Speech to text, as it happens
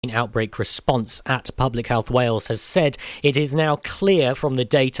Outbreak response at Public Health Wales has said it is now clear from the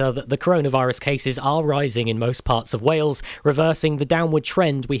data that the coronavirus cases are rising in most parts of Wales, reversing the downward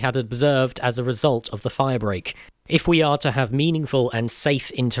trend we had observed as a result of the firebreak. If we are to have meaningful and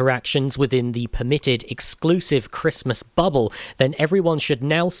safe interactions within the permitted exclusive Christmas bubble, then everyone should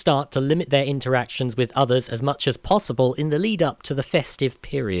now start to limit their interactions with others as much as possible in the lead up to the festive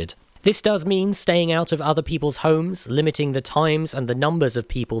period. This does mean staying out of other people's homes, limiting the times and the numbers of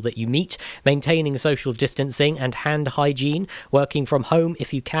people that you meet, maintaining social distancing and hand hygiene, working from home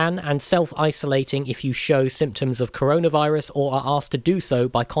if you can, and self-isolating if you show symptoms of coronavirus or are asked to do so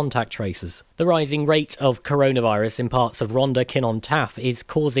by contact tracers. The rising rate of coronavirus in parts of Rhondda Cynon Taf is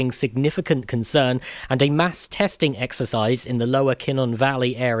causing significant concern, and a mass testing exercise in the lower Cynon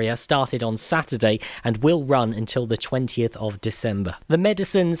Valley area started on Saturday and will run until the 20th of December. The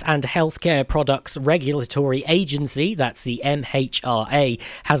Medicines and Healthcare Products Regulatory Agency, that's the MHRA,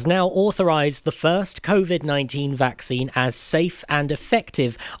 has now authorised the first COVID-19 vaccine as safe and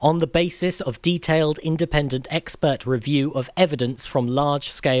effective on the basis of detailed independent expert review of evidence from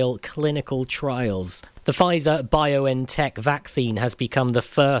large-scale clinical trials. The Pfizer-BioNTech vaccine has become the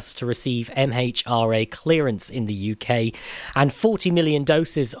first to receive MHRA clearance in the UK, and 40 million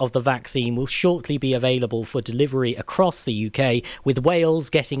doses of the vaccine will shortly be available for delivery across the UK, with Wales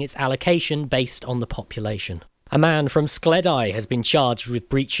getting its allocation based on the population. A man from Skledai has been charged with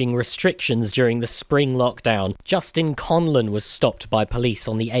breaching restrictions during the spring lockdown. Justin Conlon was stopped by police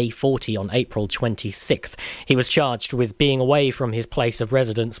on the A40 on April 26th. He was charged with being away from his place of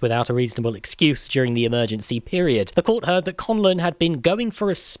residence without a reasonable excuse during the emergency period. The court heard that Conlon had been going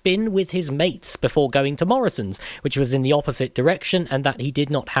for a spin with his mates before going to Morrison's, which was in the opposite direction, and that he did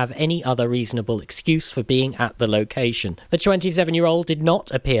not have any other reasonable excuse for being at the location. The 27-year-old did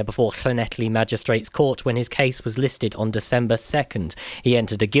not appear before Llanelli Magistrates Court when his case was listed on December 2nd. He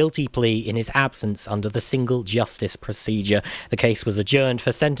entered a guilty plea in his absence under the single justice procedure. The case was adjourned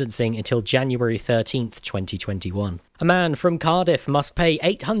for sentencing until January 13th, 2021. A man from Cardiff must pay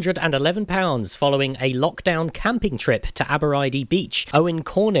 £811 following a lockdown camping trip to Aberidi Beach. Owen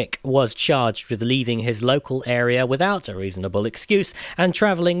Cornick was charged with leaving his local area without a reasonable excuse and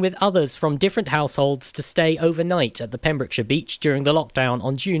travelling with others from different households to stay overnight at the Pembrokeshire beach during the lockdown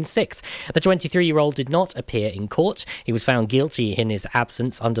on June 6th. The 23-year-old did not appear in court. He was found guilty in his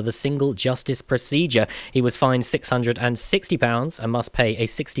absence under the single justice procedure. He was fined £660 and must pay a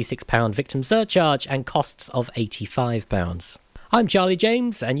 £66 victim surcharge and costs of £85. I'm Charlie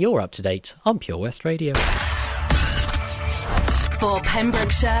James, and you're up to date on Pure West Radio. For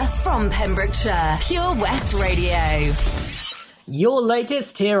Pembrokeshire, from Pembrokeshire, Pure West Radio. Your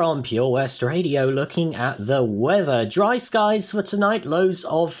latest here on Pure West Radio, looking at the weather. Dry skies for tonight, lows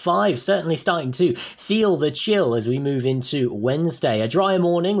of 5. Certainly starting to feel the chill as we move into Wednesday. A dry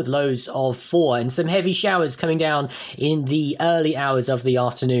morning with lows of 4 and some heavy showers coming down in the early hours of the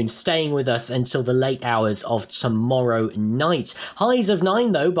afternoon, staying with us until the late hours of tomorrow night. Highs of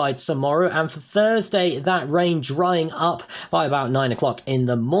 9 though by tomorrow, and for Thursday that rain drying up by about 9 o'clock in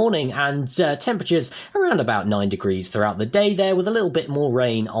the morning, and temperatures around about 9 degrees throughout the day there, with a little bit more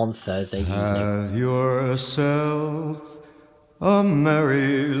rain on Thursday evening. Have yourself a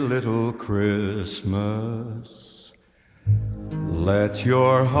merry little Christmas. Let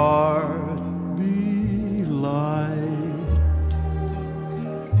your heart be light.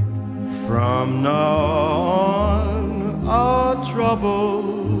 From now on, our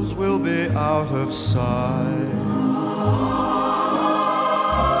troubles will be out of sight.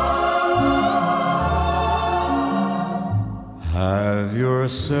 Have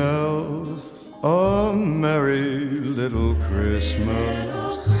yourself a merry little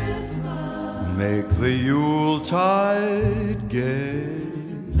Christmas. Make the Yuletide gay.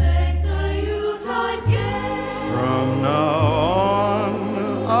 Make the Yuletide gay. From now on,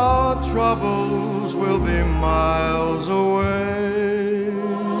 our troubles will be miles away.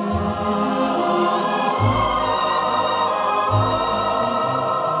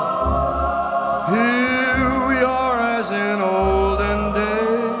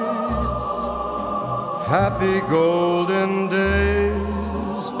 Happy golden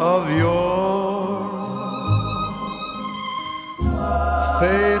days of yore.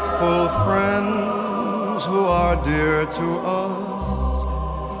 Faithful friends who are dear to us,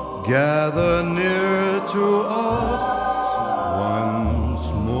 gather near to us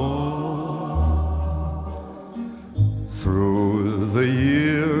once more. Through the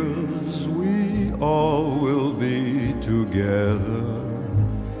years we all will be together,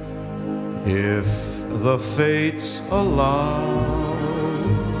 if the fates allow.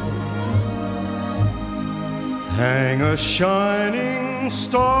 Hang a shining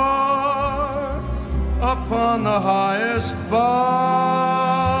star upon the highest bough,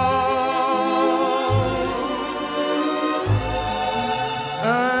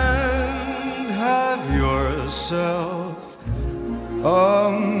 and have yourself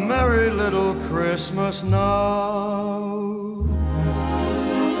a merry little Christmas now.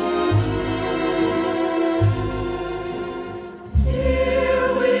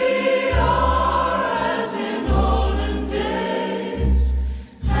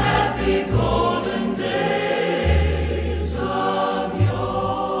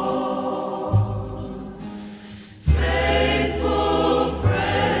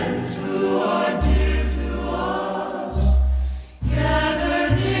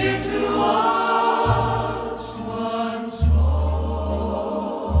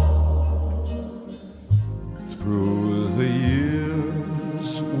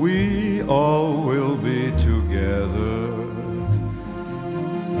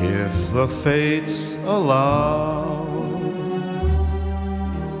 The fates allow,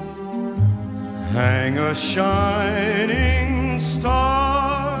 hang a shining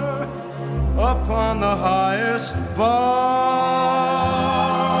star upon the highest bough,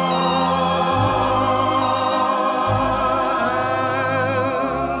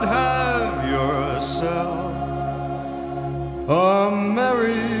 and have yourself a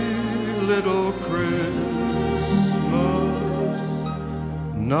merry little Christmas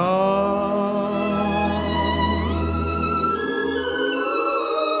now.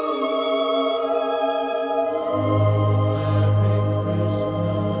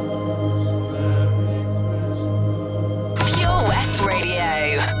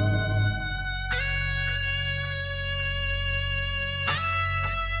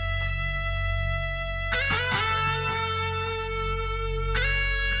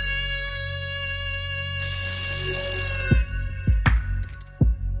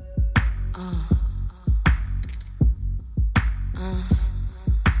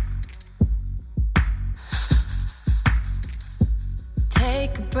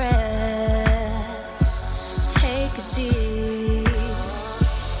 Take a breath, take a deep,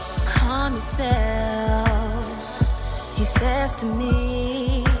 calm yourself. He says to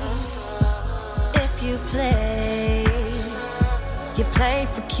me, if you play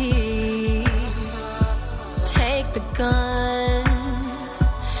for keeps. Take the gun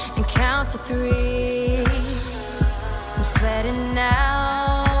and count to 3. I'm sweating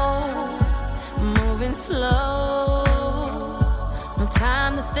now, moving slow. No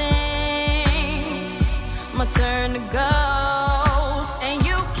time to think, my turn to go. And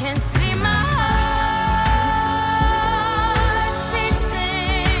you can see my heart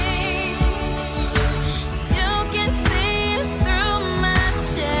beating. You can see it through my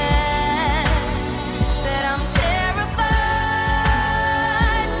chest. Said I'm terrified,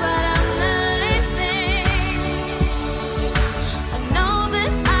 but I'm not leaving. I know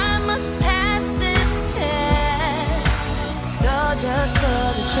that I must pass this test. So just pull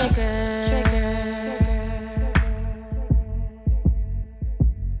the trigger.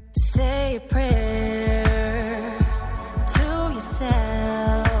 Say a prayer to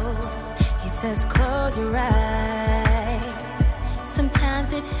yourself. He says close your eyes.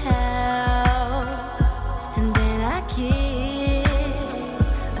 Sometimes it helps. And then I get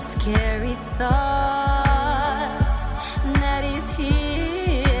a scary thought that he's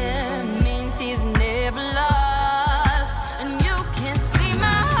here means he's never lost. And you can see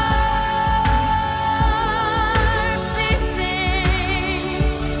my heart beating.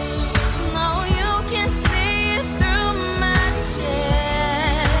 No, you can see it through my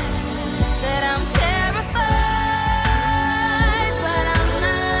chest. Said I'm terrified, but I'm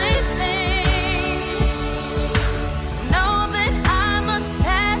not leaving. Know that I must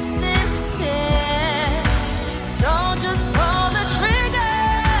pass this test.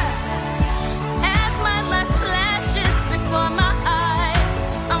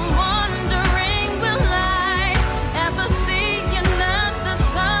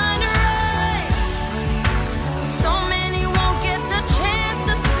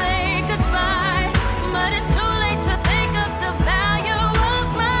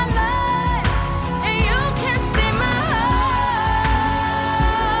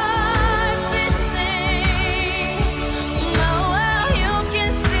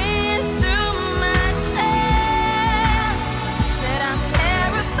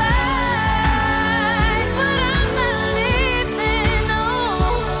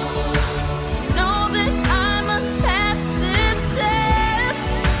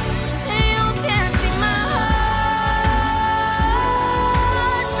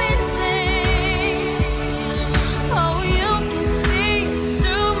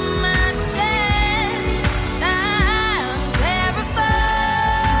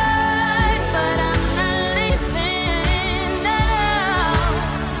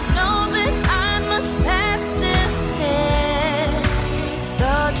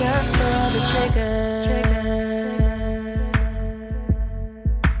 So just pull the trigger.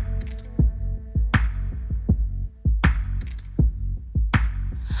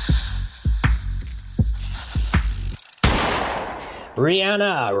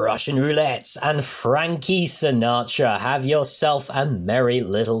 Rihanna, Russian Roulette, and Frankie Sinatra. Have yourself a merry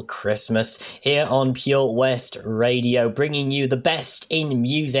little Christmas here on Pure West Radio, bringing you the best in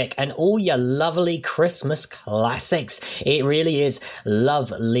music and all your lovely Christmas classics. It really is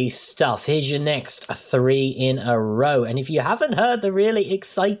lovely stuff. Here's your next 3 in a row. And if you haven't heard the really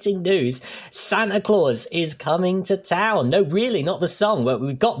exciting news, Santa Claus is coming to town. No, really, not the song, but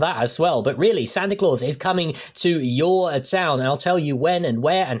we've got that as well. But really, Santa Claus is coming to your town. And I'll tell you when and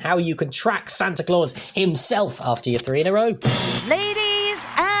where and how you can track Santa Claus himself after your 3 in a row. Ladies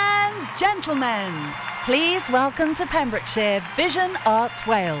and gentlemen, please welcome to Pembrokeshire Vision Arts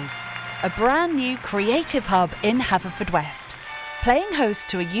Wales, a brand new creative hub in Haverfordwest, playing host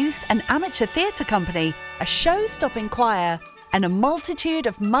to a youth and amateur theatre company, a show-stopping choir, and a multitude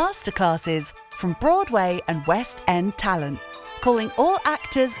of masterclasses from Broadway and West End talent, calling all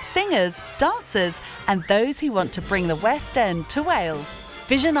actors, singers, dancers, and those who want to bring the West End to Wales.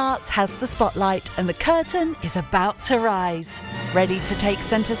 Vision Arts has the spotlight and the curtain is about to rise. Ready to take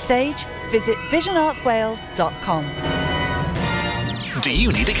centre stage? Visit visionartswales.com. Do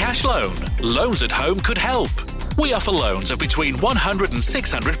you need a cash loan? Loans at Home could help. We offer loans of between £100 and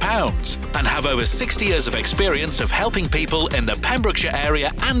 £600 and have over 60 years of experience of helping people in the Pembrokeshire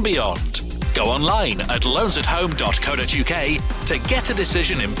area and beyond. Go online at loansathome.co.uk to get a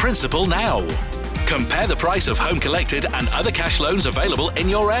decision in principle now. Compare the price of home collected and other cash loans available in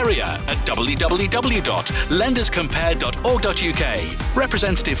your area at www.lenderscompare.org.uk.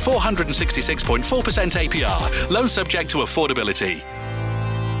 Representative 466.4% APR. Loan subject to affordability.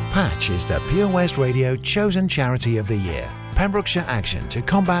 Patch is the Pure West Radio chosen charity of the year. Pembrokeshire Action to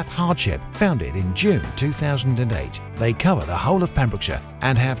Combat Hardship, founded in June 2008. They cover the whole of Pembrokeshire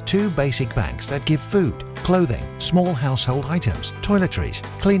and have 2 basic banks that give food, clothing, small household items, toiletries,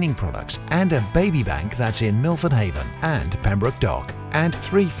 cleaning products, and a baby bank that's in Milford Haven and Pembroke Dock, and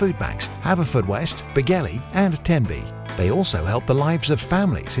 3 food banks, Haverfordwest, Begelly and Tenby. They also help the lives of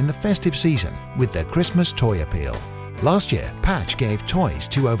families in the festive season with their Christmas toy appeal. Last year, Patch gave toys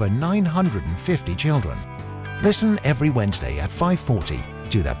to over 950 children. Listen every Wednesday at 5:40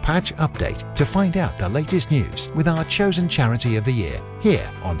 to the Patch Update to find out the latest news with our chosen charity of the year here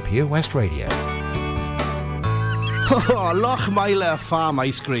on Pure West Radio. Oh, Lochmeyler Farm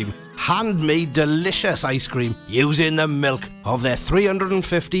Ice Cream. Handmade delicious ice cream using the milk of their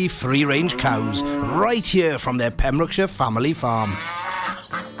 350 free-range cows right here from their Pembrokeshire family farm.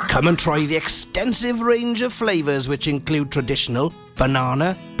 Come and try the extensive range of flavours which include traditional,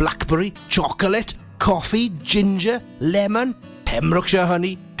 banana, blackberry, chocolate, coffee, ginger, lemon, Pembrokeshire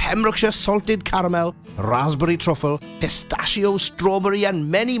honey, Pembrokeshire salted caramel, raspberry truffle, pistachio, strawberry and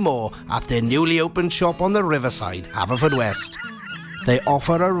many more at their newly opened shop on the Riverside, Haverfordwest. They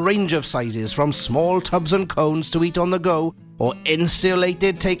offer a range of sizes from small tubs and cones to eat on the go or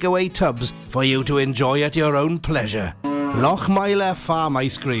insulated takeaway tubs for you to enjoy at your own pleasure. Lochmeyler Farm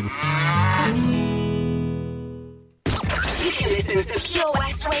Ice Cream. You can listen to Pure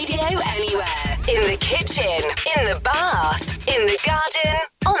West Radio anywhere. In the kitchen, in the bath, in the garden,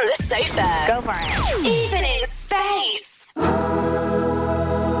 on the sofa. Go for it. Even in space.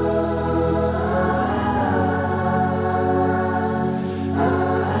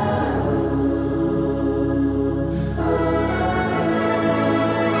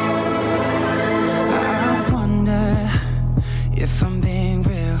 If I'm being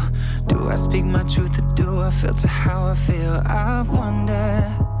real, do I speak my truth or do I filter how I feel? I wonder,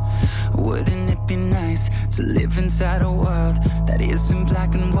 wouldn't it be nice to live inside a world that isn't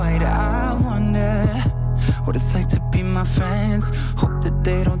black and white? I wonder what it's like to be my friends. Hope that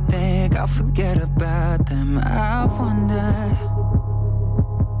they don't think I'll forget about them. I wonder,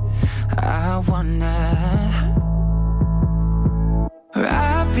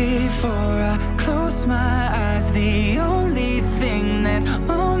 right before I close my eyes, the only thing that's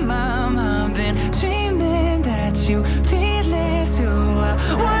on my mind, been dreaming that you feel it too. I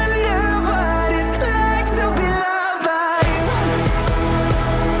wonder what it's like to be loved by you.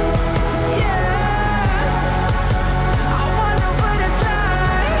 Yeah, I wonder what it's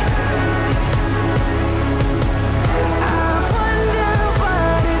like. I wonder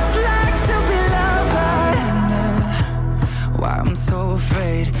what it's like to be loved by you. Why I'm so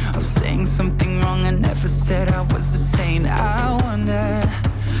afraid of saying something wrong. I never said I was a saint. I wonder,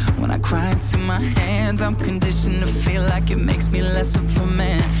 when I cry into my hands, I'm conditioned to feel like it makes me less of a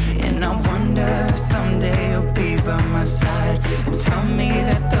man. And I wonder if someday you'll be by my side and tell me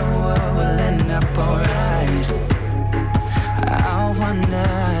that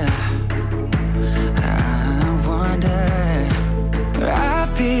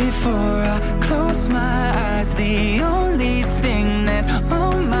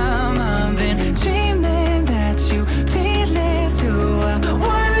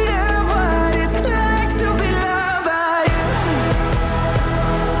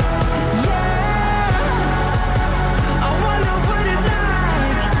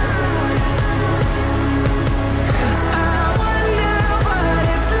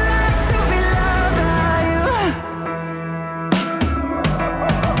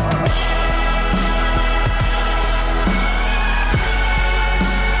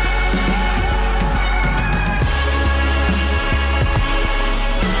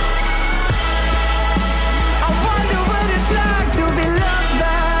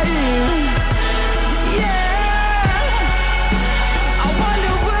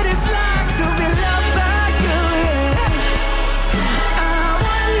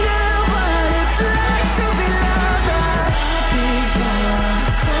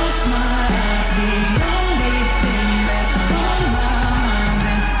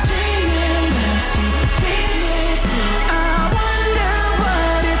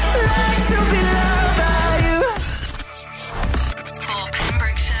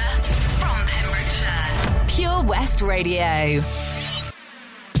Radio.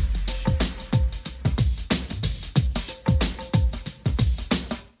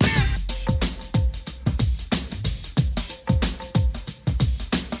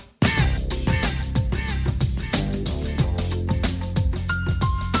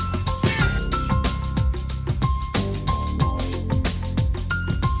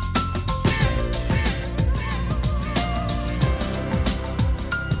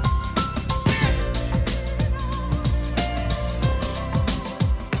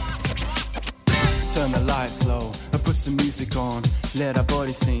 Slow, I put some music on, let our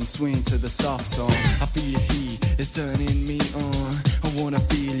body sing, swing to the soft song. I feel your heat, it's turning me on. I wanna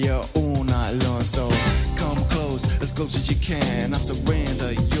feel you all night long. So come close as you can. I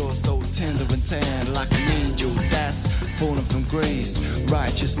surrender, you're so tender and tan, like an angel that's fallen from grace.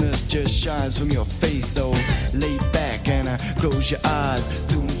 Righteousness just shines from your face. So lay back and close your eyes,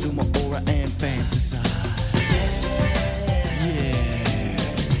 tune into my aura and fantasize.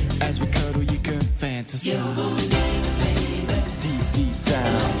 Yeah, as we cuddle you can fantasize. Deep, deep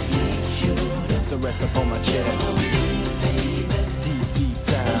down, so rest upon my chest. Deep, deep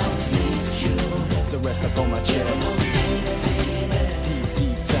down, so rest upon my chest. Deep,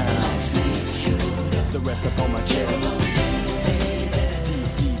 deep down, so rest upon my chest. Deep,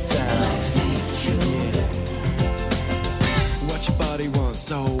 deep down, yeah. What your body wants,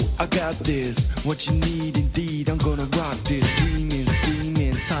 so I got this. What you need, indeed, I'm gonna rock this. Dreaming,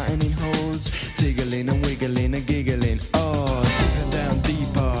 screaming, tightening holds, tiggling and wiggling and giggling. Oh, down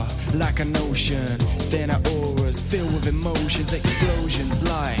deeper, like an ocean. Then our auras filled with emotions, explosions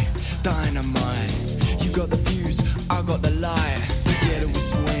like dynamite. You got the fuse, I got the light. Together we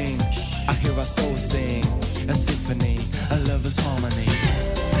swing. I hear our soul sing, a symphony, a lover's harmony.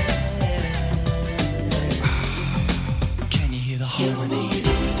 Can you hear the harmony? Deep,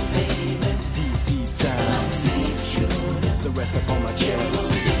 deep down, so rest upon my chest.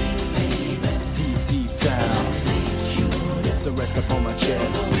 Deep, deep down, so rest upon my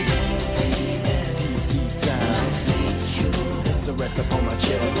chest. Deep, deep down, so rest upon my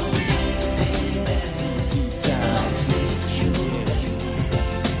chest. Deep, deep down,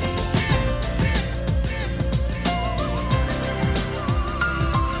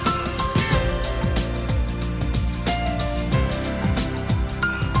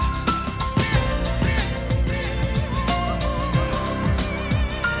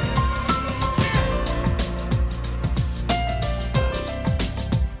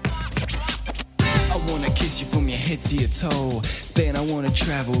 to your toe. Then I wanna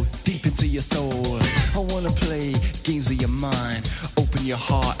travel deep into your soul. I wanna play games with your mind. Open your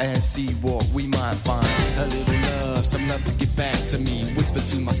heart and see what we might find. A little love, some love to give back to me. Whisper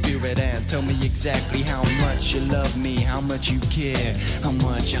to my spirit and tell me exactly how much you love me, how much you care, how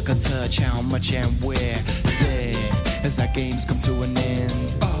much I can touch, how much and where. There, as our games come to an end,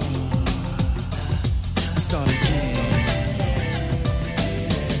 I start again.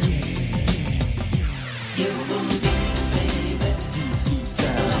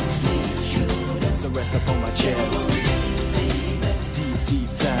 Rest upon my chest. Deep, deep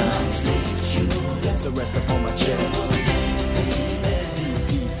down, so rest upon my chest. Deep,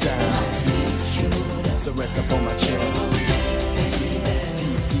 deep down, so rest upon my chest.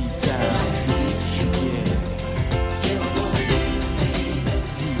 Deep, deep down, yeah.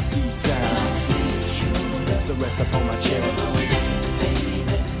 Deep, deep down, so rest upon my chest. Deep,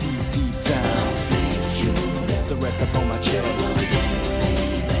 deep down, so rest upon my chest.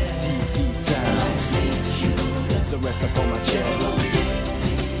 So rest upon my chest.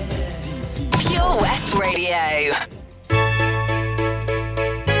 Pure West Radio.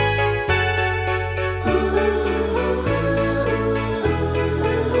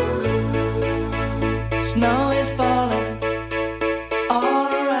 Snow is falling all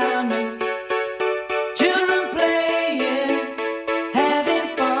around me. Children playing, having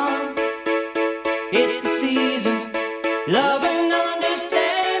fun. It's the season, love and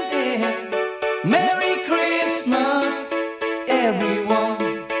understanding. Merry Christmas, everyone.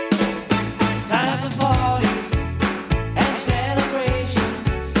 Time for parties,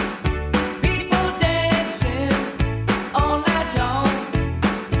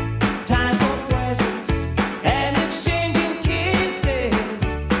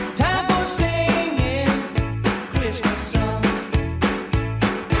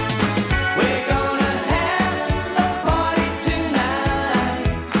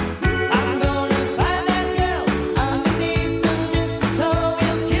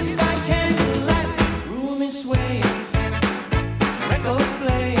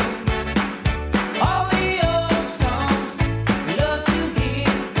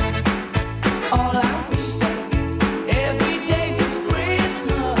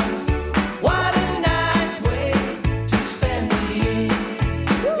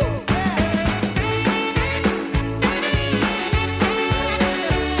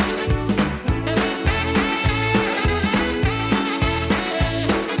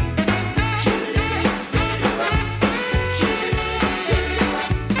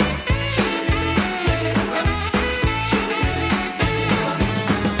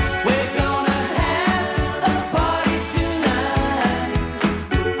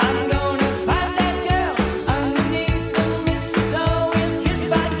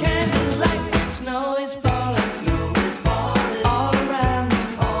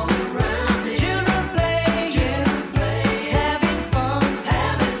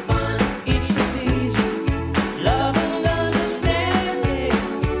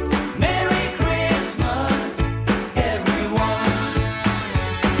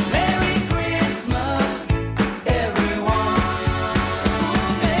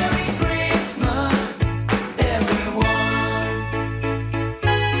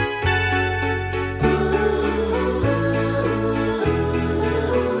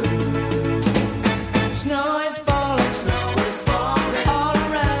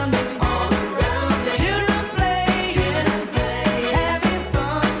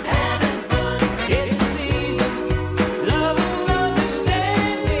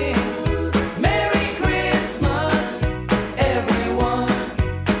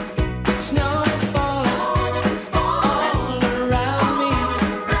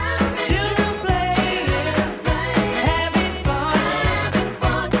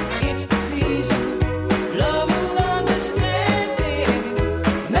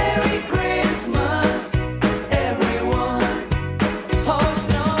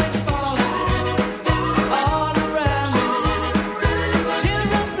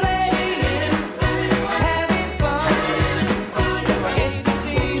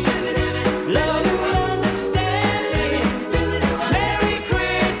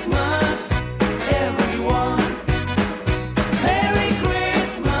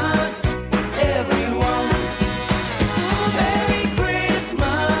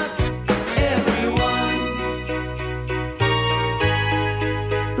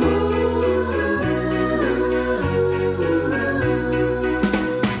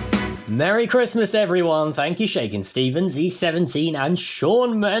 Christmas, everyone. Thank you, Shakin' Stevens, E17 and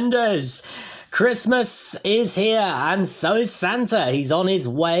Shawn Mendes. Christmas is here, and so is Santa. He's on his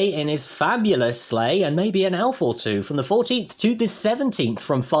way in his fabulous sleigh, and maybe an elf or two. From the 14th to the 17th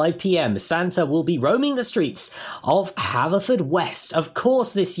from 5 p.m, Santa will be roaming the streets of Haverfordwest. Of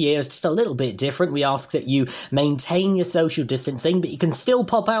course, this year is just a little bit different. We ask that you maintain your social distancing, but you can still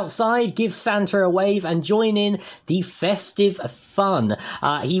pop outside, give Santa a wave, and join in the festive fun.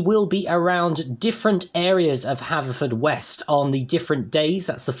 He will be around different areas of Haverfordwest on the different days.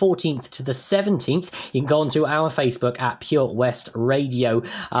 That's the 14th to the 17th. You can go onto our Facebook at Pure West Radio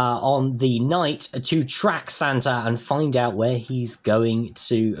on the night to track Santa and find out where he's going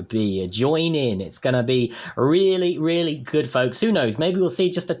to be. Join in. It's going to be really, really good, folks. Who knows? Maybe we'll see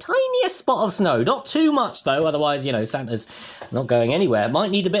just a tiniest spot of snow. Not too much, though. Otherwise, you know, Santa's not going anywhere.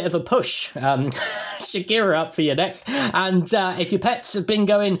 Might need a bit of a push. Shakira up for you next. And if your pets have been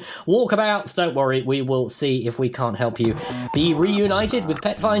going walkabouts, don't worry. We will see if we can't help you be reunited with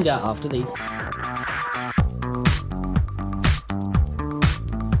Pet Finder after these.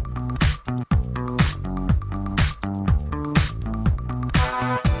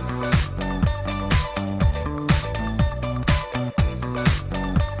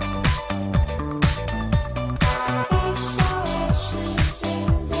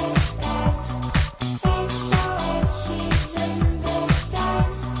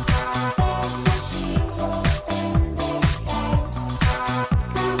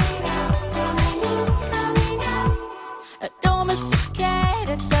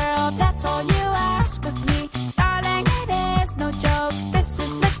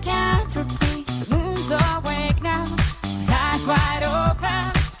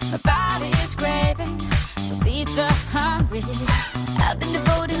 I've been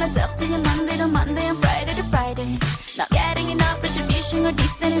devoting myself to you Monday to Monday and Friday to Friday. Not getting enough retribution or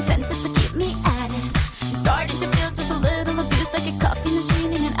decent incentives to keep me at it. I'm starting to feel just a little abused, like a coffee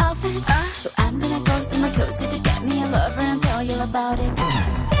machine in an office. So I'm gonna go somewhere cozy to get me a lover and tell you about it.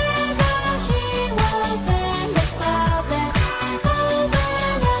 There's a she-wolf in the closet. Open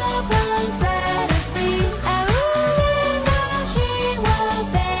up and set us free. There's a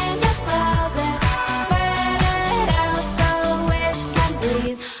she-wolf in your closet. Wear it out so it can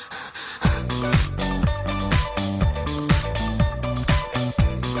breathe.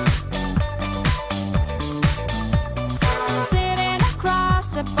 Sitting across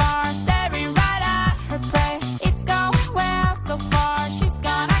the bar, staring right at her prey. It's going well so far, she's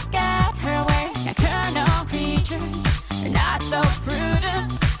gonna get her way. Nocturnal creatures are not so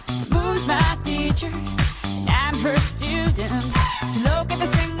prudent. The moon's my teacher, and I'm her student. To look at the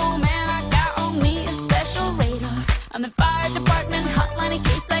single man, I got on me a special radar. On the fire department hotline in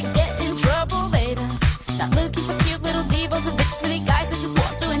case I get in trouble later. Not looking for cute little divas or rich silly guys that just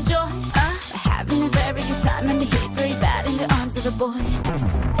want to enjoy. Having a very good time and behave very bad in the arms of a boy.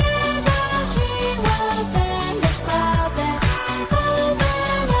 There's a she-wolf in the closet.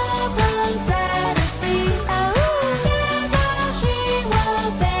 Open up and set us free. There's a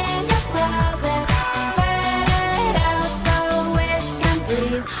she-wolf in your closet. Wear it out so it can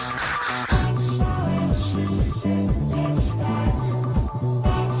breathe. She's in disguise.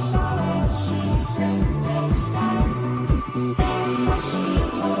 She's in disguise. There's a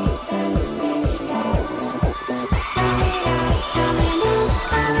she-wolf in disguise. Coming out,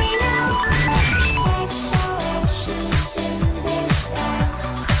 coming out. She's in disguise.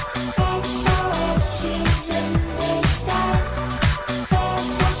 She's in disguise.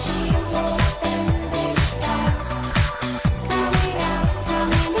 There's a she-wolf in disguise. Coming out,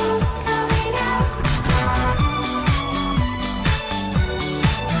 coming out, coming out.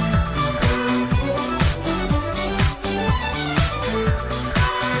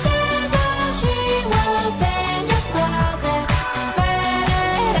 There's a she-wolf in your closet. Wear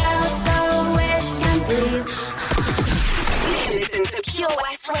it out so it can breathe. You can listen to Pure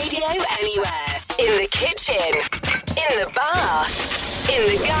West Radio anywhere. In the kitchen, in the bath, in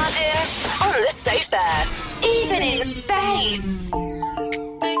the garden, on the sofa, even in space.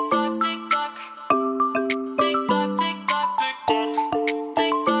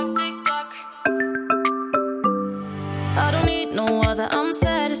 I don't need no other, I'm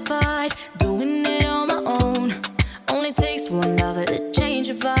satisfied doing it on my own. Only takes one lover to change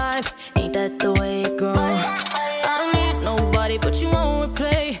your vibe. Ain't that the way it goes? I don't need nobody but you won't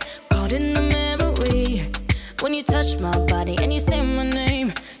replay. Caught in the memory when you touch my body and you say my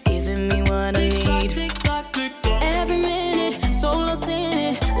name, giving me what I need. Every minute, so lost in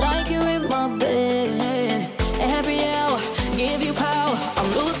it, like you're in my bed. Every hour, give you power,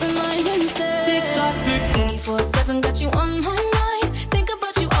 I'm losing mine instead. 24/7, got you on my mind, think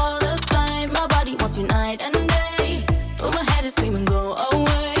about you all the time.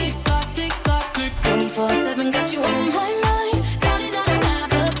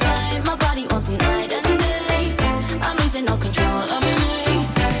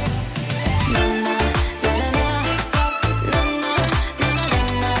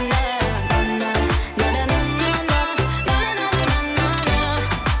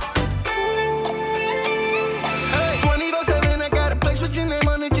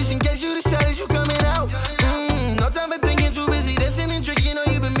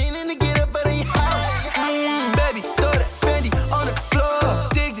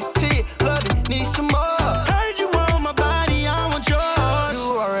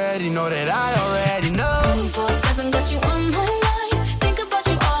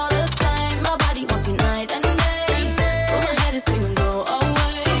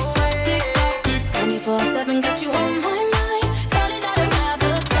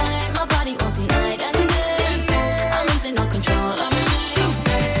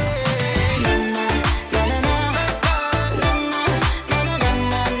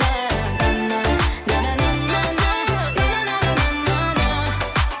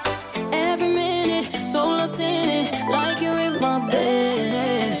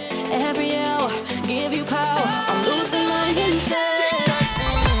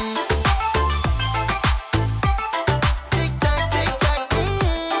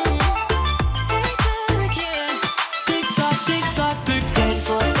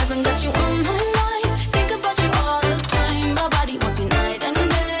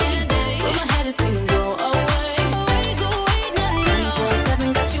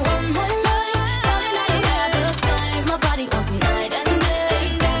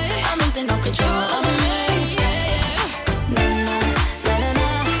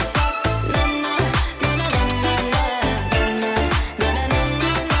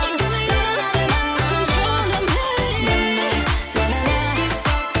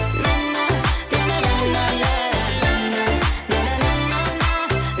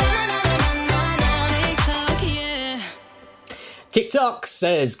 TikTok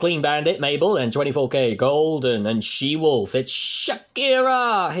says Clean Bandit, Mabel, and 24K Golden and She-Wolf. It's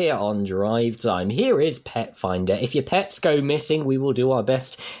Shakira here on Drive Time. Here is Pet Finder. If your pets go missing, we will do our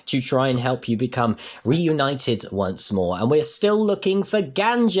best to try and help you become reunited once more. And we're still looking for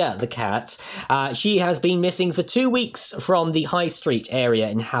Ganja, the cat. She has been missing for 2 weeks from the High Street area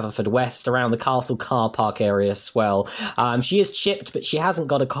in Haverfordwest, around the Castle Car Park area as well. She is chipped, but she hasn't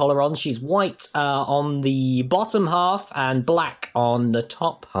got a collar on. She's white on the bottom half and black on the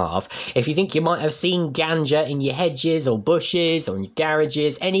top half. If you think you might have seen Ganja in your hedges or bushes or in your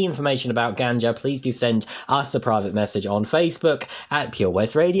garages, any information about Ganja, please do send us a private message on Facebook at Pure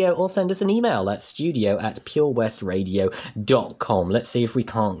West Radio, or send us an email at studio@purewestradio.com. Let's see if we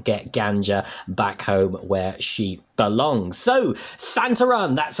can't get Ganja back home where she belongs. So, Santa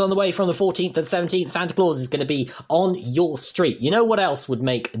Run, that's on the way from the 14th and 17th. Santa Claus is going to be on your street. You know what else would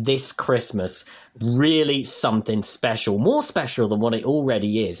make this Christmas really something special, more special than what it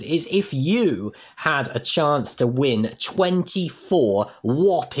already is if you had a chance to win 24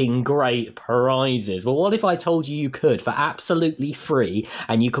 whopping great prizes. Well, what if I told you could for absolutely free,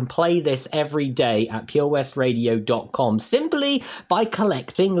 and you can play this every day at purewestradio.com simply by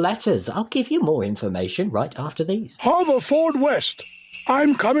collecting letters? I'll give you more information right after these. Haverfordwest,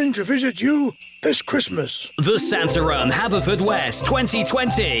 I'm coming to visit you this Christmas. The Santa Run Haverfordwest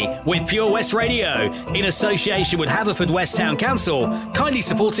 2020 with Pure West Radio in association with Haverfordwest Town Council, kindly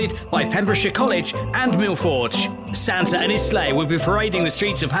supported by Pembrokeshire College and Millforge. Santa and his sleigh will be parading the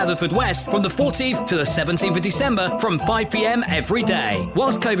streets of Haverfordwest from the 14th to the 17th of December from 5 p.m. every day.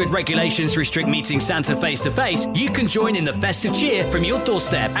 Whilst COVID regulations restrict meeting Santa face to face, you can join in the festive cheer from your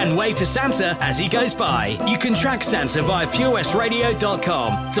doorstep and wave to Santa as he goes by. You can track Santa via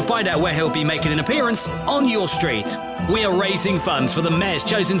purewestradio.com to find out where he'll be making an appearance on your street. We are raising funds for the Mayor's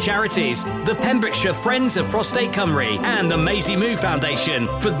chosen charities, the Pembrokeshire Friends of Prostate Cymru and the Maisie Moo Foundation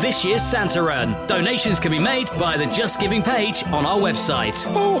for this year's Santa Run. Donations can be made via the Just Giving page on our website.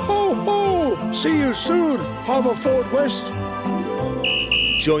 Ho, ho, ho! See you soon, Haverfordwest.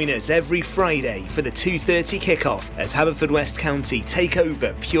 Join us every Friday for the 2:30 kickoff as Haverfordwest County take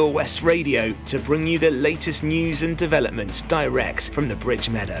over Pure West Radio to bring you the latest news and developments direct from the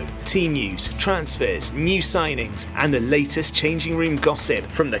Bridge Meadow. Team news, transfers, new signings and the latest changing room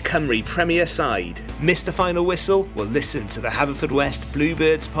gossip from the Cymru Premier side. Miss the final whistle? Well, listen to the Haverfordwest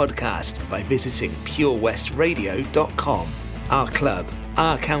Bluebirds podcast by visiting purewestradio.com. Our club,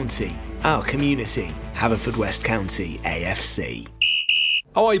 our county, our community. Haverfordwest County AFC.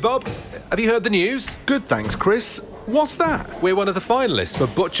 Oh, hi, Bob. Have you heard the news? Good, thanks, Chris. What's that? We're one of the finalists for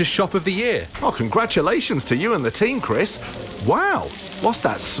Butcher's Shop of the Year. Oh, congratulations to you and the team, Chris. Wow, what's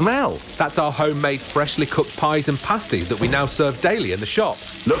that smell? That's our homemade freshly cooked pies and pasties that we now serve daily in the shop.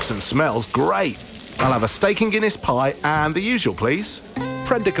 Looks and smells great. I'll have a steak and Guinness pie and the usual, please.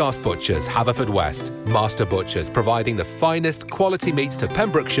 Prendergast Butchers, Haverfordwest. Master Butchers, providing the finest quality meats to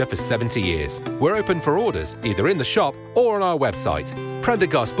Pembrokeshire for 70 years. We're open for orders, either in the shop or on our website,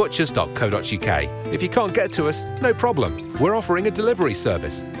 prendergastbutchers.co.uk. If you can't get to us, no problem. We're offering a delivery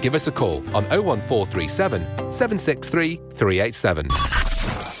service. Give us a call on 01437 763 387.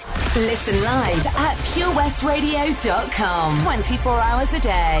 Listen live at purewestradio.com. 24 hours a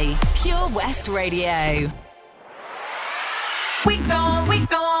day. Pure West Radio. We gon', we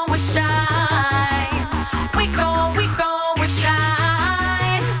shine. We gon', we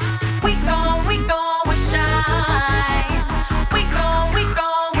shine. We gon', we shine. We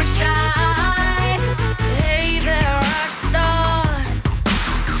gon', we shine. Hey there, rock stars.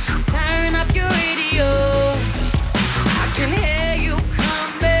 Turn up your radio. I can hear you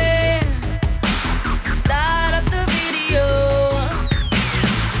coming. Start up the video.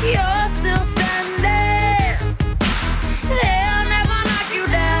 You're still standing. They'll never knock you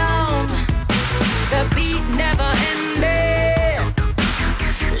down. The beat never ended.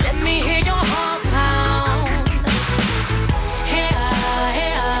 Let me hear you.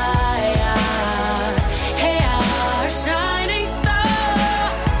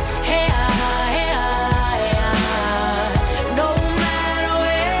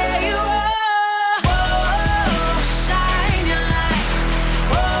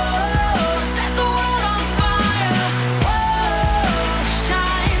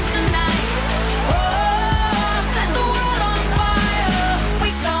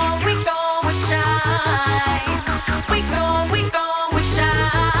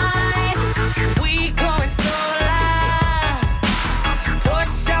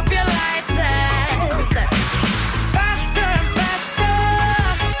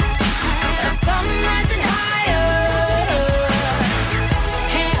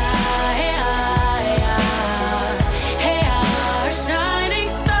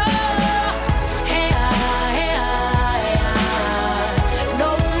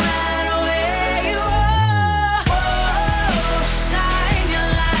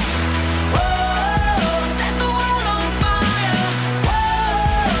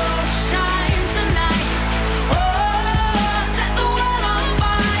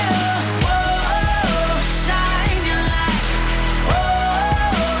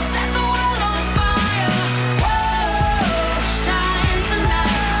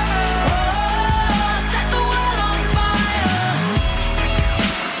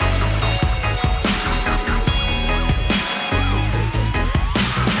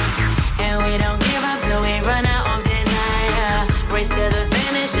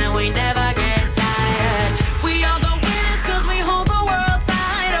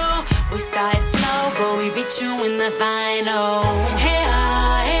 got you in the final. Hey,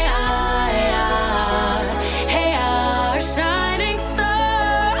 ah, hey, ah, hey, ah. Hey, ah, shining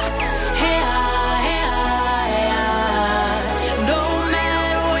star. Hey, ah, hey, ah, hey, ah. No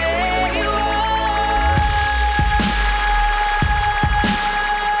matter where you are.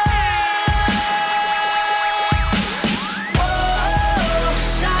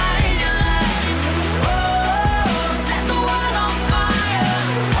 Shine your light. Set the world on fire.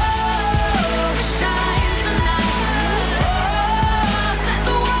 Shine tonight. Set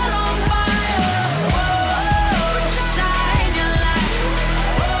the world on fire. Shine your light.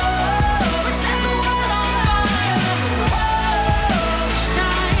 Set the world on fire.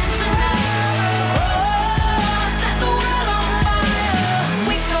 Shine tonight. Set the world on fire.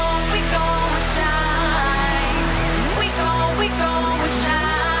 We gon' shine. We gon'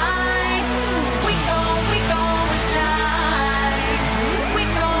 shine. We gon' shine.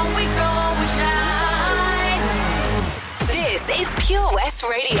 We gon' shine. This is Pure West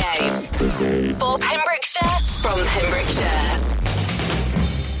Radio. For Pembrokeshire, from Pembrokeshire.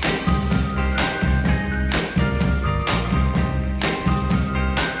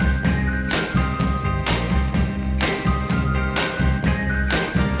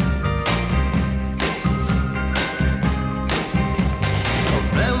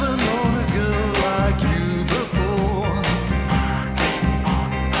 Never known a girl like you before.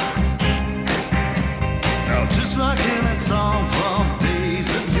 Now just like in a song from days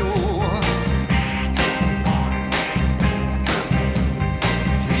of yore.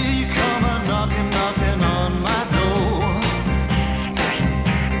 Here you come a knocking, knocking on my door.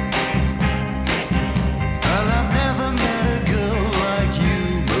 And I've never met a girl like you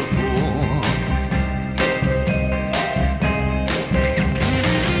before.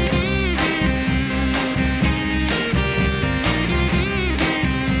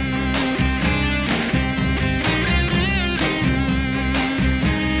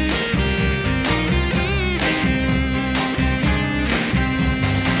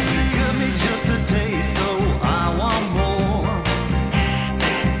 Give me just a taste, so I want more.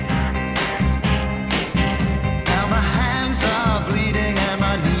 Now my hands are bleeding and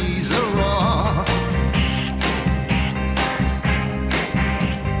my knees are raw.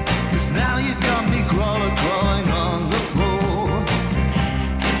 'Cause now you got me crawling on the floor.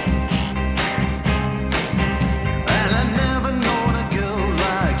 And I've never known a girl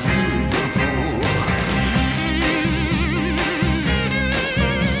like you before.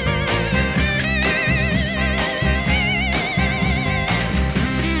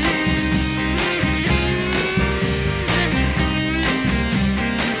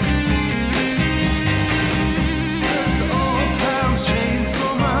 This old town's changed so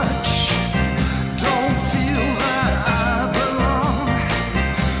much. Don't feel that I belong.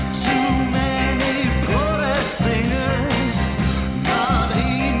 Too many protest singers, not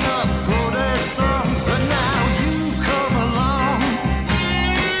enough protest songs. And now you've come along.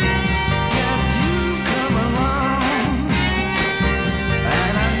 Yes, you've come along.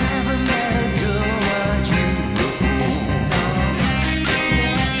 And I never met a girl like you before.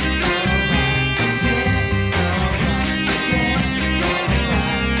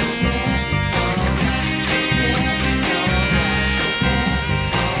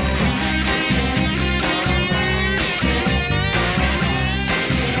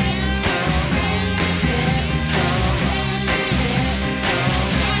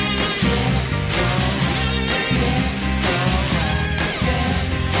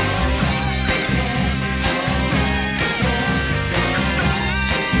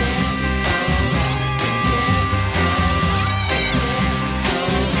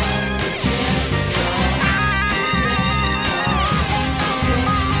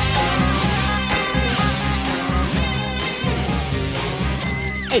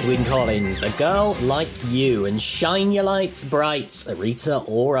 Edwyn Collins, A Girl Like You, and Shine Your Light Bright, Rita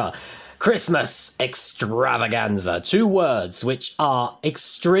Ora. Christmas extravaganza. 2 words which are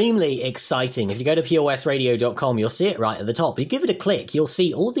extremely exciting. If you go to purewestradio.com, you'll see it right at the top. If you give it a click, you'll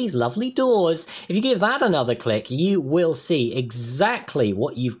see all these lovely doors. If you give that another click, you will see exactly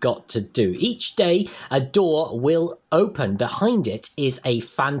what you've got to do. Each day, a door will open. Behind it is a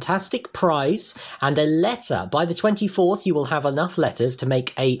fantastic prize and a letter. By the 24th, you will have enough letters to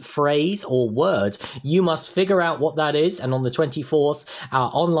make a phrase or word. You must figure out what that is, and on the 24th,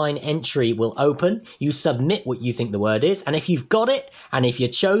 our online entry entry will open. You submit what you think the word is, and if you've got it, and if you're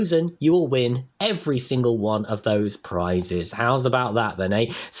chosen, you will win every single one of those prizes. How's about that then, eh?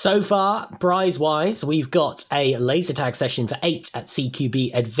 So far, prize-wise, we've got a laser tag session for 8 at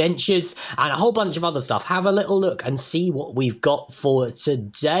CQB Adventures, and a whole bunch of other stuff. Have a little look and see what we've got for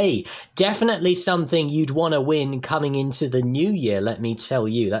today. Definitely something you'd want to win coming into the new year, let me tell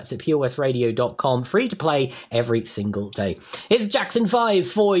you. That's at purewestradio.com, free to play every single day. It's Jackson 5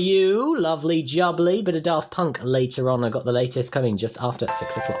 for you. Lovely jubbly, bit of Daft Punk later on. I got the latest coming just after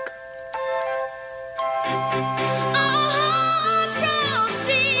 6 o'clock.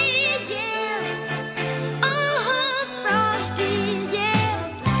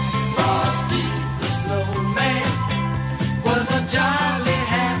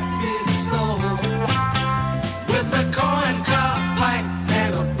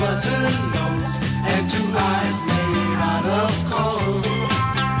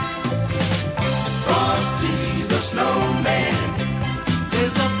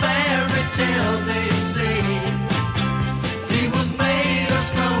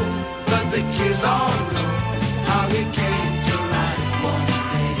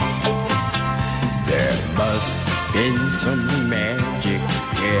 Some magic,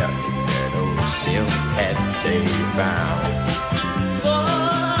 yeah, that old silk hat they found. For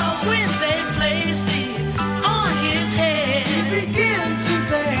when they placed it on his head, he began to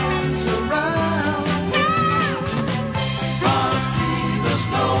dance around. Frosty the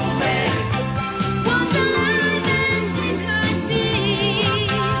Snowman was alive as he could be,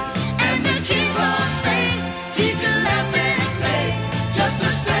 and the kids all say he could laugh and play just the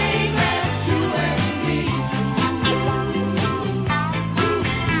same as you and me.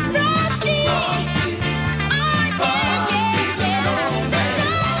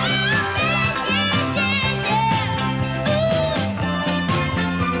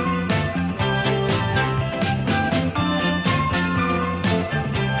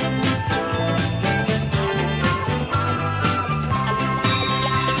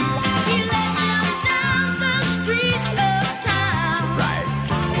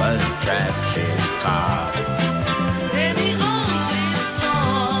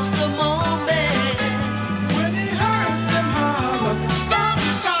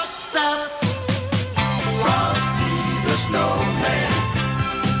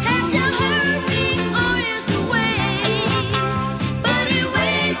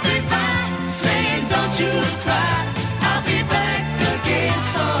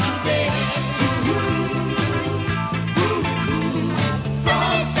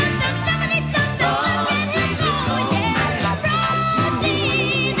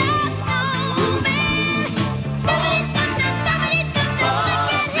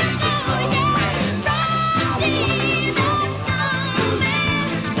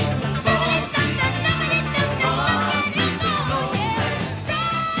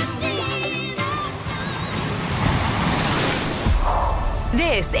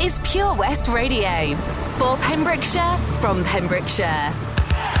 This is Pure West Radio for Pembrokeshire from Pembrokeshire.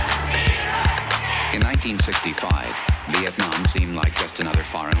 In 1965, Vietnam seemed like just another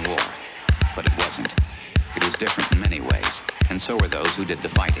foreign war, but it wasn't. It was different in many ways, and so were those who did the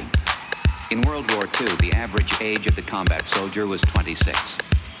fighting. In World War II, the average age of the combat soldier was 26.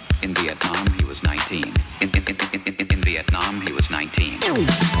 In Vietnam, he was 19. In Vietnam, he was 19. In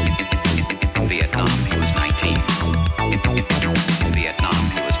Vietnam, he was 19. In Vietnam,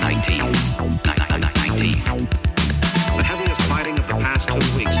 he was 19. 19. The heaviest fighting of the past 2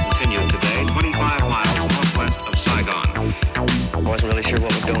 weeks continued today, 25 miles northwest of Saigon. I wasn't really sure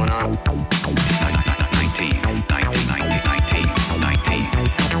what was going on. 19.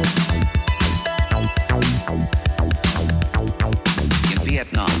 In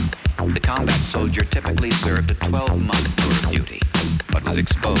Vietnam, the combat soldier typically served a 12-month tour of duty, but was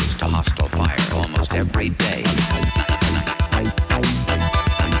exposed to hostile fire almost every day. 19.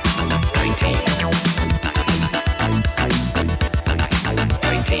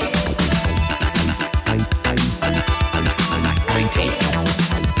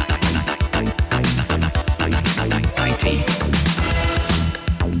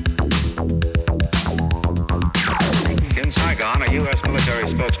 In Saigon, a U.S. military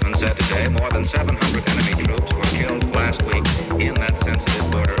spokesman said today more than 700 enemy troops were killed last week in that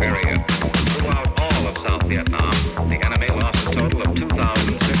sensitive border area. Throughout all of South Vietnam, the enemy lost a total of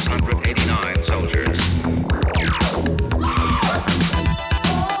 2,689 soldiers.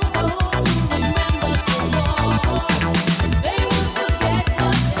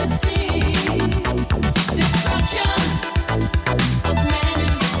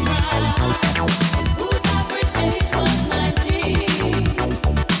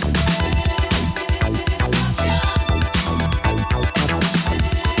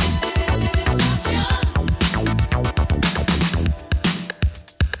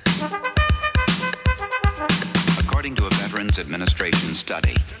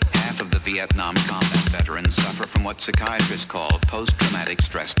 Vietnam combat veterans suffer from what psychiatrists call post-traumatic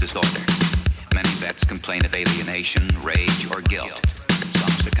stress disorder. Many vets complain of alienation, rage, or guilt.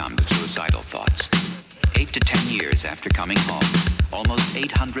 Some succumb to suicidal thoughts. 8 to 10 years after coming home, almost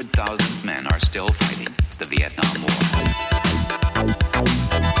 800,000 men are still fighting the Vietnam War.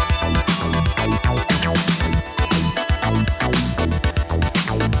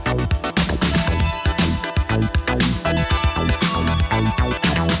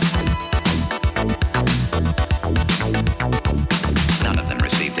 None of them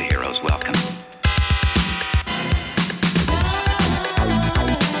received the hero's welcome.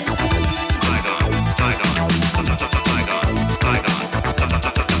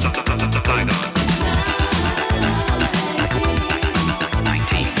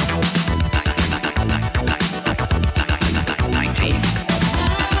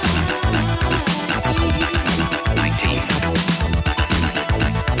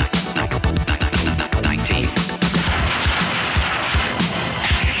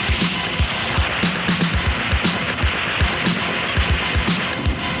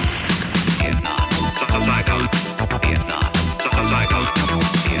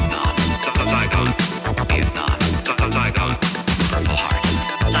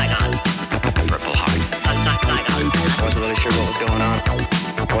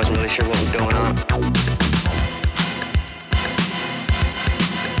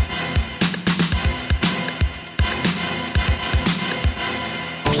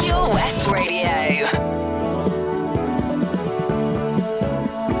 Pure West Radio.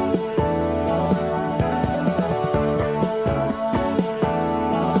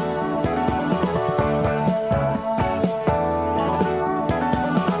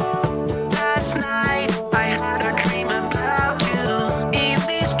 Last night I had a dream about you.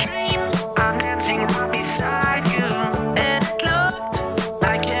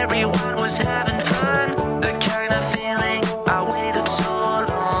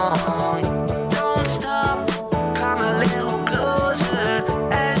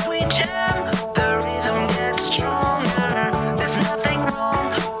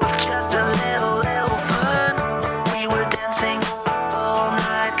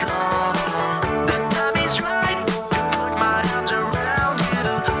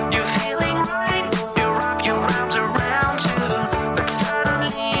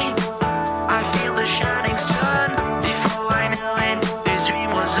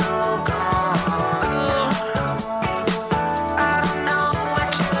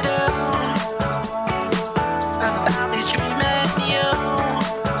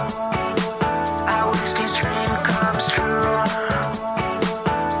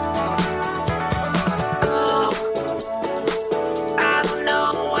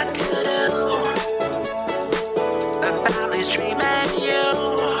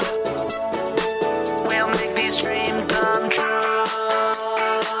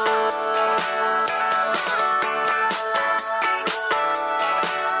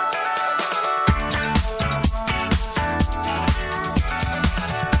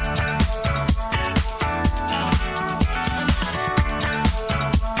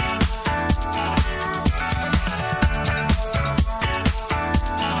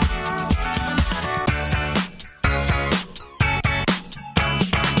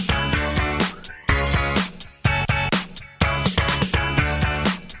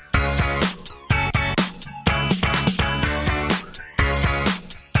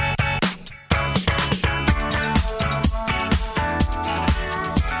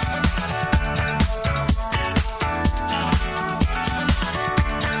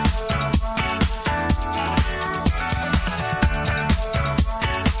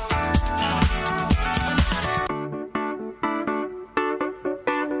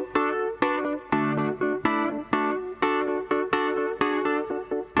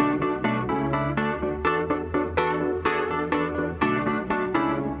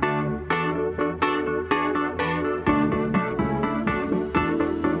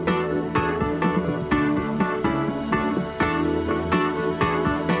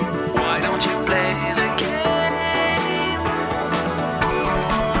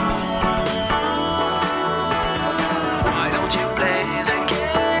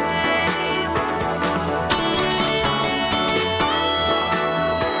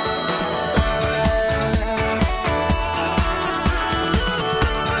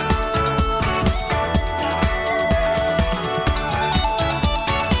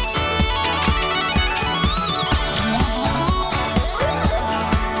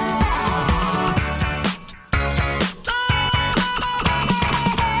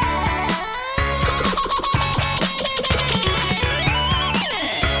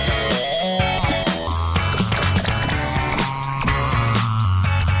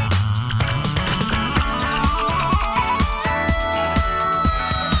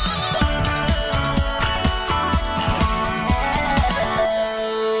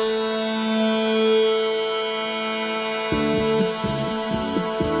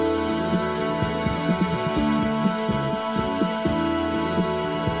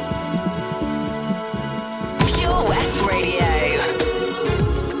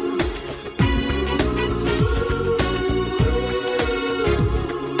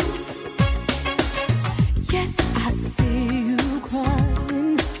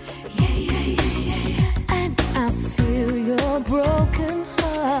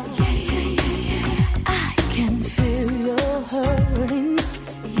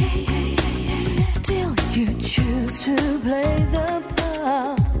 to play the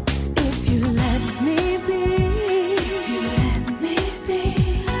part. If you let me be,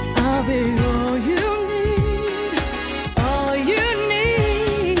 I'll be all you need, all you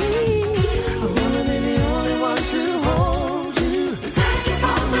need. I wanna be the only one to hold you, protect you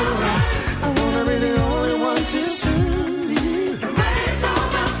from the rain. I wanna be the only one to soothe you, erase all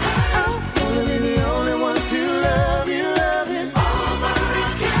the pain. I wanna be the only one to love you over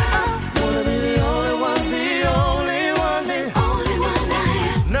again. I wanna be the only one, the only one, the only one I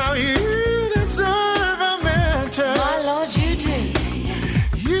am. Now you deserve a mention. My Lord, you do.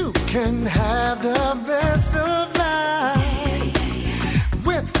 You can have the best of life.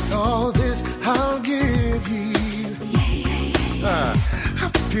 With all this, I'll give you a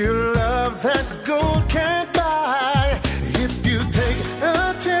pure love that gold can't buy. If you take a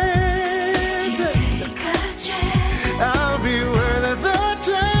chance, I'll be worth the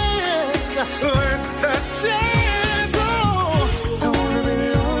chance, worth the chance. Oh, I wanna be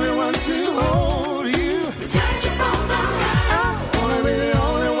the only one to hold you, protect you from the rain. I wanna be the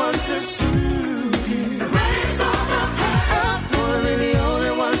only one to soothe you, erase all the pain. I wanna be the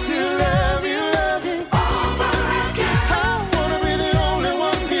only one to love you over again. I wanna be the only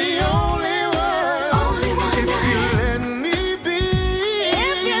one, the only one. If you let me be,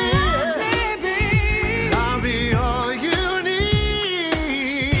 I'll be all you need.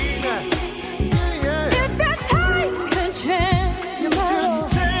 Yeah. If you take a chance, You can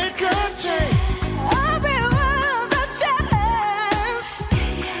take a chance. I'll be worth a chance.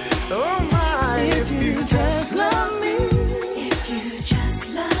 Oh my, If you just love me,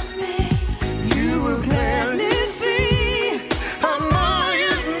 you will clearly see I'm all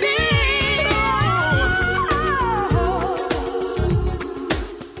you need.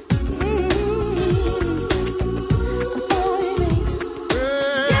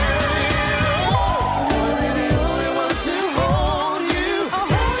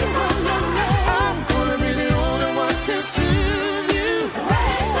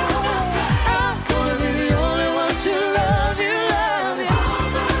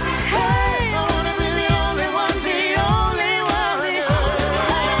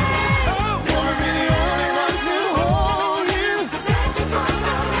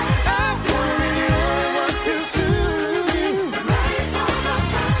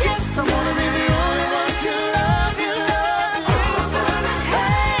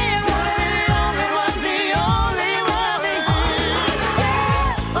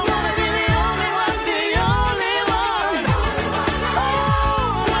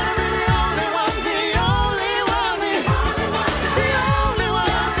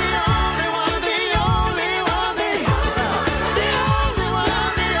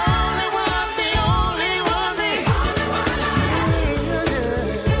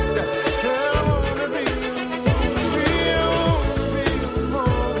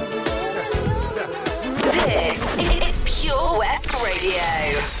 This is Pure West Radio.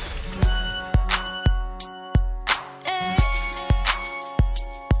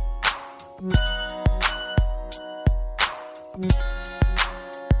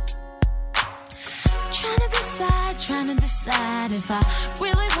 Trying to decide if I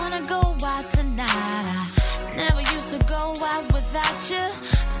really wanna go out tonight. I never used to go out without you.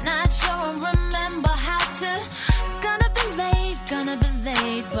 Not sure I remember how to. Gonna be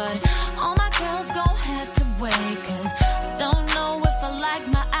late, but all my girls gon' have to wait. 'Cause I don't know if I like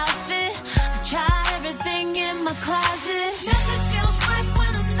my outfit. I tried everything in my closet. Nothing feels right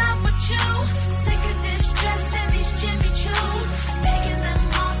when I'm not with you. Sick of this dress and these Jimmy Choos. Taking them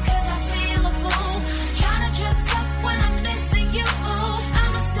off 'cause I feel a fool. Trying to dress up when I'm missing you.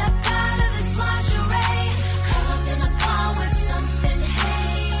 I'ma step out of this lingerie. Curl up in a bar with something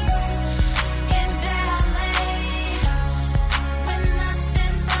haze. In ballet. With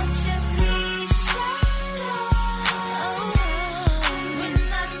nothing but your t-shirt on. With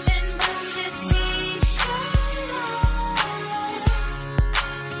nothing but your t-shirt on.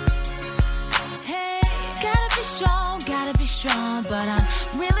 Hey, gotta be strong, but I'm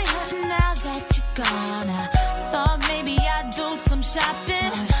really hurting now that you're gone. I thought maybe I'd do some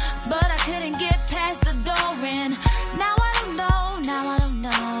shopping, but I couldn't get past the door. And now I don't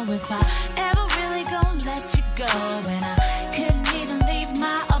know if I ever really gonna let you go. And I couldn't even leave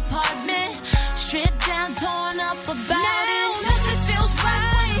my apartment, stripped down, torn up about it. Nothing feels right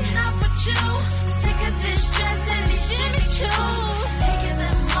when you're not with you. Sick of this dress and these Jimmy Choos. Taking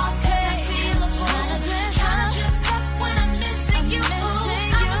them off 'cause I feel a fool. Trying to dress up when I'm missing you.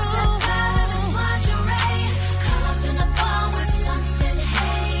 I'ma step out of this lingerie. Curl up in a bar with something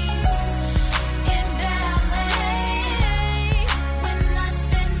haze. In ballet. With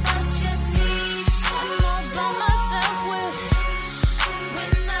nothing but your t-shirt. I'm all by myself.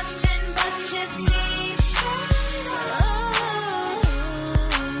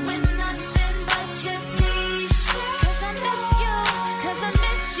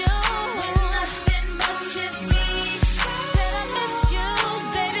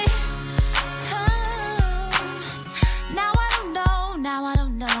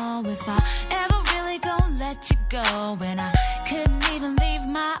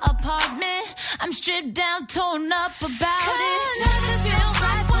 my apartment. I'm stripped down, torn up about it. Nothing feels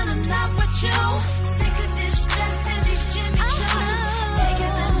right when I'm not with you. Sick of this dress and these Jimmy Choos.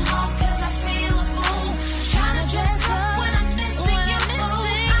 Taking them off cause I feel a fool. Trying to dress up when I'm missing you.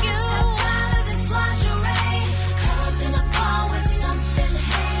 I'ma step out of this lingerie. Curl up in a bar with something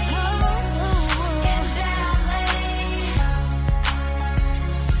haze. In ballet.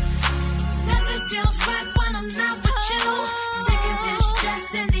 Nothing feels right when I'm not with you. Sick of this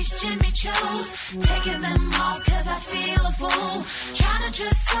dress and these Jimmy Choos. Taking them off cause I feel a fool. Trying to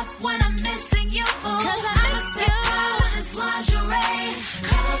dress up when I'm missing you. Cause I miss you. Out of this lingerie.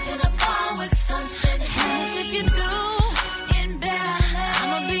 Curl up in a bar with something haze. If you do